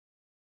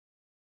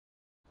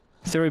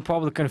The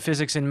Republican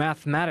Physics and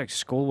Mathematics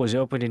School was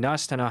opened in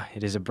Astana.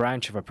 It is a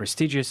branch of a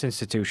prestigious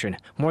institution.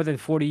 More than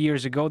 40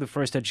 years ago, the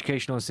first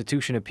educational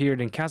institution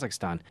appeared in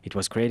Kazakhstan. It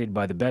was created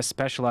by the best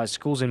specialized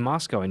schools in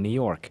Moscow and New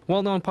York.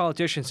 Well-known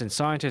politicians and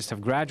scientists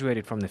have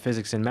graduated from the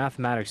Physics and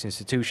Mathematics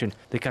Institution.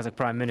 The Kazakh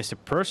Prime Minister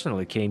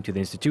personally came to the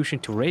institution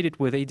to rate it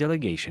with a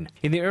delegation.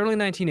 In the early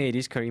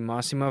 1980s, Karim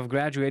Masimov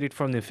graduated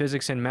from the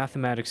Physics and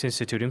Mathematics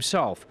Institute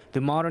himself.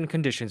 The modern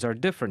conditions are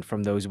different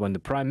from those when the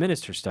Prime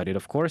Minister studied,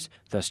 of course.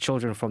 Thus,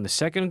 children from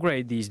the second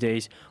grade these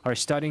days are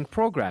studying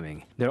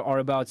programming. There are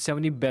about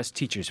 70 best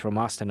teachers from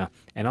Astana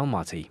and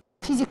Almaty.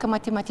 The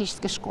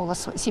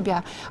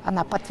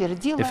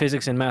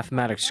Physics and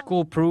Mathematics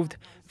School proved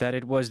that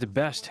it was the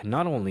best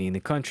not only in the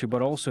country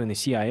but also in the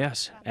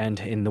CIS and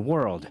in the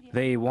world.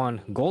 They won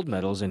gold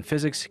medals in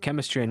physics,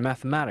 chemistry and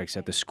mathematics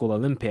at the school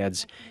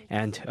Olympiads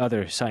and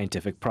other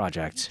scientific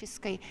projects.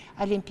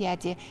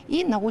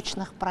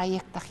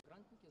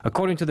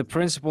 According to the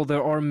principal,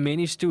 there are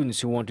many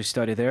students who want to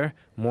study there.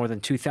 More than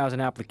 2,000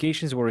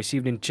 applications were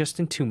received in just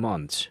 2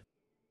 months.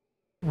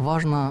 It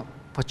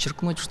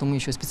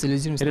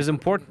is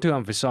important to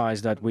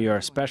emphasize that we are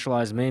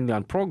specialized mainly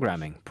on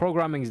programming.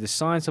 Programming is the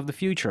science of the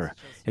future.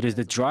 It is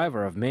the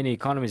driver of many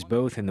economies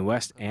both in the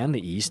West and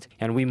the East,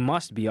 and we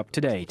must be up to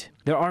date.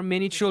 There are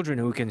many children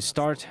who can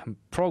start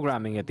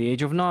programming at the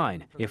age of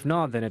 9. If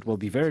not, then it will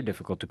be very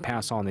difficult to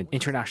pass on the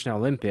International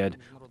Olympiad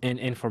in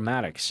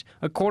informatics.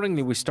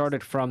 Accordingly, we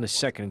started from the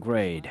second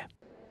grade.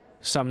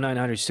 Some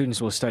 900 students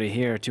will study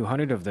here,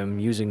 200 of them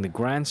using the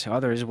grants,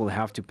 others will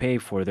have to pay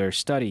for their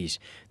studies.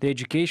 The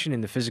education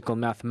in the physical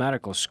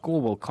mathematical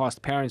school will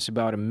cost parents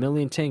about $1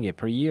 million tenge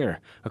per year.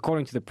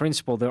 According to the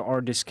principal, there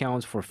are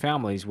discounts for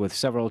families with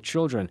several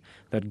children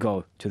that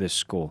go to this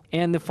school,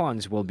 and the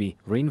funds will be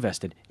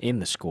reinvested in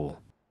the school.